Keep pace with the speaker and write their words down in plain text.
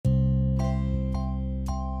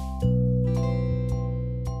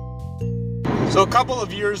So a couple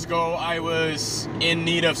of years ago, I was in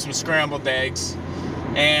need of some scrambled eggs,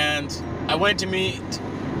 and I went to meet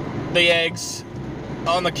the eggs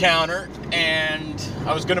on the counter, and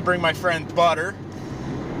I was going to bring my friend butter,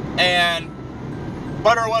 and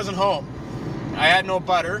butter wasn't home. I had no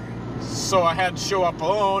butter, so I had to show up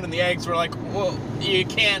alone, and the eggs were like, well, you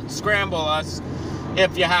can't scramble us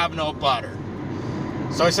if you have no butter.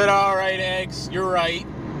 So I said, all right, eggs, you're right.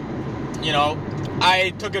 You know,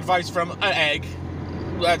 I took advice from an egg.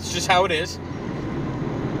 That's just how it is.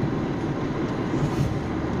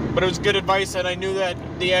 But it was good advice, and I knew that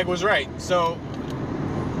the egg was right. So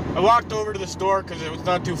I walked over to the store because it was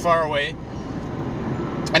not too far away.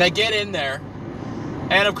 And I get in there,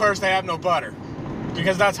 and of course they have no butter.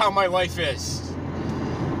 Because that's how my life is.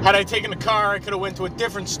 Had I taken the car, I could have went to a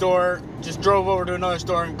different store, just drove over to another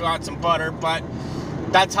store and got some butter, but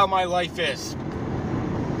that's how my life is.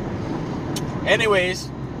 Anyways,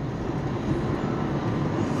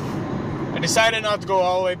 I decided not to go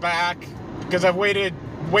all the way back because I've waited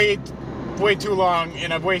way too long,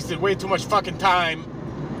 and I've wasted way too much fucking time,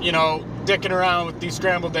 you know, dicking around with these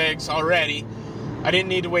scrambled eggs already. I didn't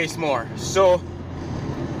need to waste more. So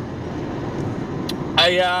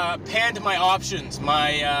I panned my options,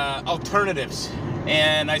 my alternatives,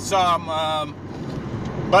 and I saw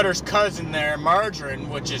Butter's cousin there,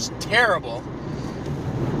 margarine, which is terrible.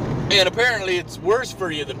 And apparently it's worse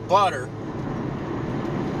for you than butter.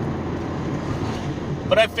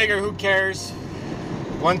 But I figure, who cares?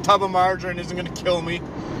 One tub of margarine isn't going to kill me.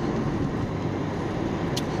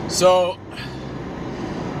 So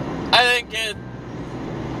I think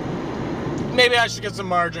maybe I should get some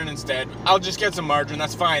margarine instead. I'll just get some margarine,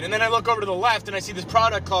 that's fine. And then I look over to the left and I see this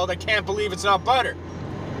product called I Can't Believe It's Not Butter.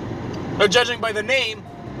 Now, judging by the name,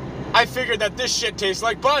 I figured that this shit tastes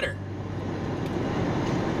like butter.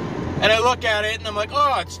 And I look at it and I'm like,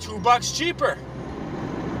 oh, it's $2 cheaper.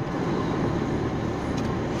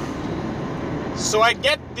 So I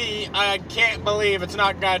get the I Can't Believe It's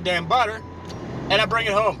Not Goddamn Butter, and I bring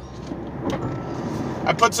it home.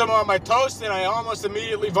 I put some on my toast and I almost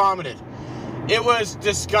immediately vomited. It was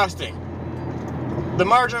disgusting. The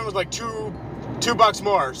margarine was like $2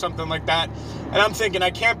 more or something like that. And I'm thinking, I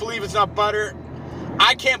can't believe it's not butter.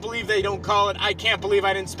 I can't believe they don't call it. I can't believe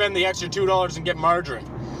I didn't spend the extra $2 and get margarine.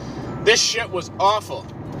 This shit was awful.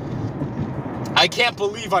 I can't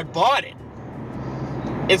believe I bought it.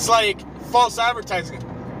 It's like false advertising.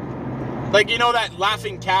 Like, you know that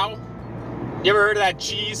Laughing Cow? You ever heard of that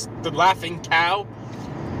cheese? The Laughing Cow?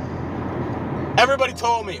 Everybody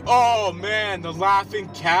told me, oh man, the Laughing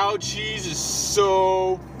Cow cheese is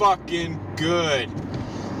so fucking good.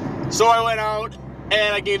 So I went out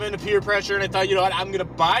and I gave in to peer pressure and I thought, you know what, I'm gonna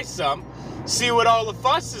buy some, see what all the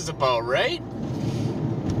fuss is about, right?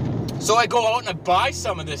 So I go out and I buy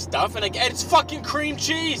some of this stuff, and it's fucking cream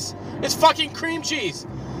cheese. It's fucking cream cheese.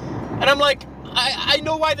 And I'm like, I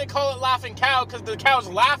know why they call it Laughing Cow, because the cow's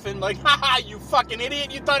laughing, like, haha, you fucking idiot,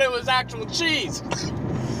 you thought it was actual cheese.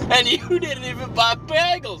 And you didn't even buy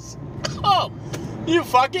bagels. Oh, you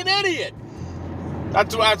fucking idiot.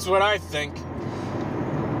 That's what I think.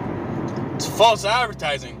 It's false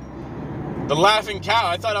advertising. The Laughing Cow,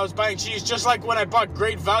 I thought I was buying cheese, just like when I bought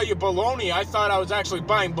Great Value bologna, I thought I was actually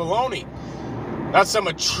buying bologna. That's some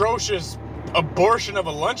atrocious abortion of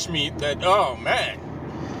a lunch meat that, oh man.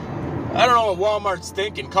 I don't know what Walmart's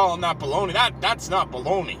thinking, calling that bologna. That's not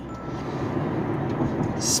bologna.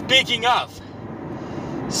 Speaking of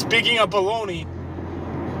bologna,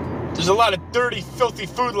 there's a lot of dirty, filthy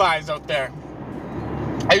food lies out there.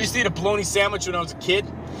 I used to eat a bologna sandwich when I was a kid,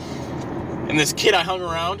 and this kid I hung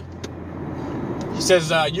around, he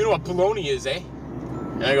says, you know what bologna is, eh?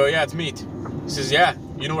 And I go, yeah, it's meat. He says, yeah,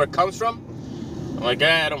 you know where it comes from? I'm like,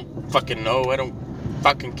 I don't fucking know. I don't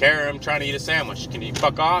fucking care. I'm trying to eat a sandwich. Can you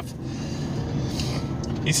fuck off?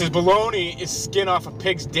 He says, bologna is skin off a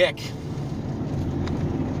pig's dick.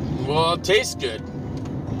 Well, it tastes good.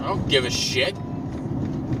 I don't give a shit.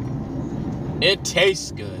 It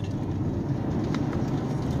tastes good.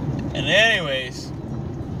 And anyways,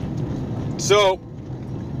 so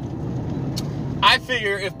I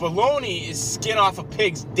figure if bologna is skin off a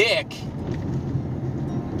pig's dick,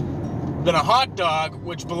 then a hot dog,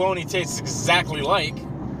 which bologna tastes exactly like,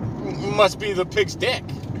 must be the pig's dick.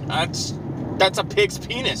 That's a pig's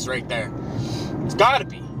penis right there. It's gotta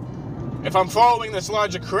be. If I'm following this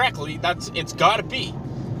logic correctly, it's gotta be.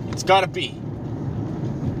 It's gotta be.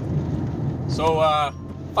 So,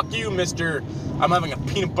 fuck you, mister. I'm having a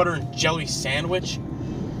peanut butter and jelly sandwich.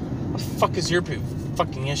 What the fuck is your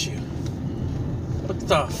fucking issue? What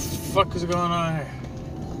the fuck is going on here?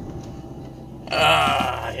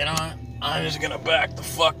 You know what? I'm just gonna back the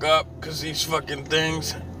fuck up because these fucking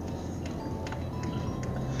things.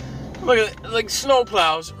 Look at it, like snow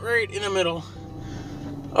plows right in the middle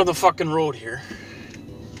of the fucking road here.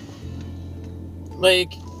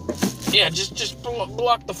 Like, yeah, just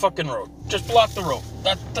block the fucking road. Just block the road.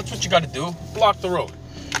 That's what you gotta do. Block the road.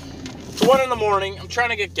 It's 1 in the morning. I'm trying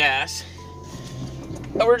to get gas.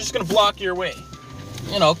 And we're just gonna block your way.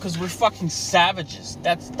 You know, because we're fucking savages.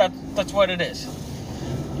 That's what it is.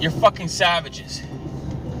 You're fucking savages.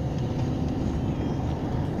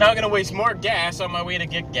 Now I'm gonna waste more gas on my way to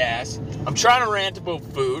get gas. I'm trying to rant about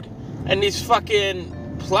food, and these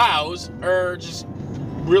fucking plows are just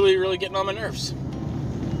really, really getting on my nerves.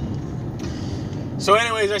 So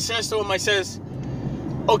anyways, I says to him, I says,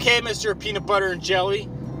 okay, Mr. Peanut Butter and Jelly,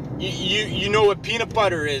 you know what peanut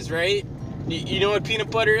butter is, right? You know what peanut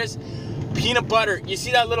butter is? Peanut butter, you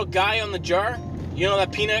see that little guy on the jar? You know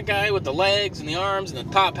that peanut guy with the legs and the arms and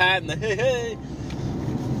the top hat and the hey hey?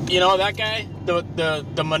 You know that guy?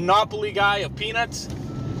 The Monopoly guy of peanuts?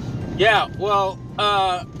 Yeah, well,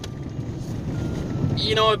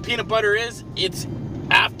 you know what peanut butter is? It's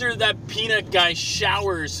after that peanut guy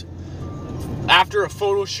showers after a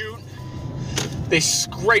photo shoot, they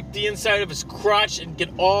scrape the inside of his crotch and get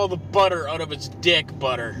all the butter out of his dick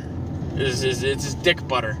butter. It's his dick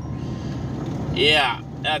butter. Yeah,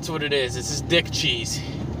 that's what it is. It's his dick cheese.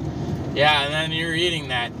 Yeah, and then you're eating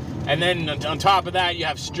that. And then on top of that, you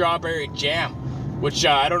have strawberry jam, which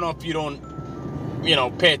I don't know if you don't, you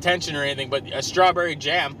know, pay attention or anything, but a strawberry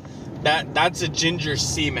jam, that's a ginger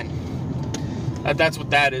semen. That's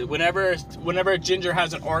what that is. Whenever a ginger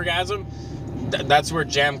has an orgasm, that's where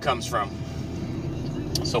jam comes from.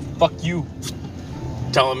 So fuck you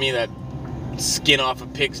telling me that skin off a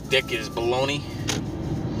pig's dick is baloney.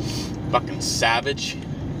 Fucking savage.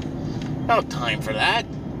 No time for that.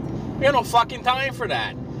 We have no fucking time for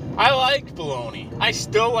that. I like bologna. I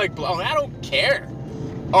still like bologna. I don't care.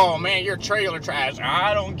 Oh man, you're trailer trash.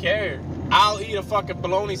 I don't care. I'll eat a fucking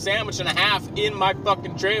bologna sandwich and a half in my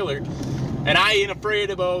fucking trailer, and I ain't afraid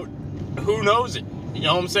about who knows it. You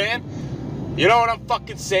know what I'm saying? You know what I'm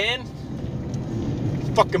fucking saying?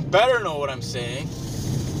 You fucking better know what I'm saying.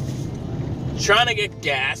 Trying to get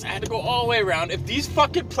gas. I had to go all the way around. If these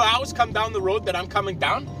fucking plows come down the road that I'm coming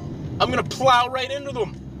down, I'm gonna plow right into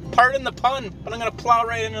them. Pardon the pun, but I'm gonna plow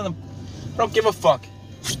right into them. I don't give a fuck.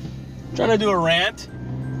 Trying to do a rant.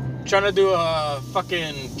 Trying to do a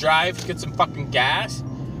fucking drive to get some fucking gas.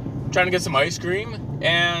 Trying to get some ice cream.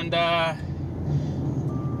 And I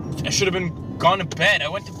should have been gone to bed.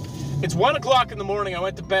 It's 1 o'clock in the morning. I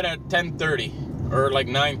went to bed at 10:30 or like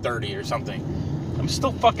 9:30 or something. I'm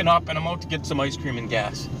still fucking up and I'm out to get some ice cream and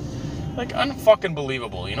gas. Like, unfucking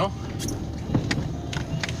believable, you know?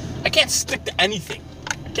 I can't stick to anything.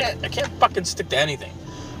 I can't fucking stick to anything.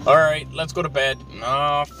 Alright, let's go to bed.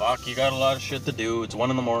 No, fuck, you got a lot of shit to do. It's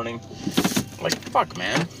 1 in the morning. Like, fuck,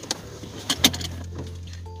 man.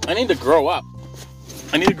 I need to grow up.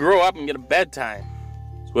 I need to grow up and get a bedtime.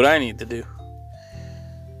 That's what I need to do.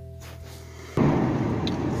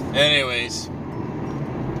 Anyways,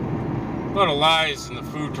 a lot of lies in the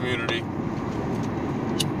food community.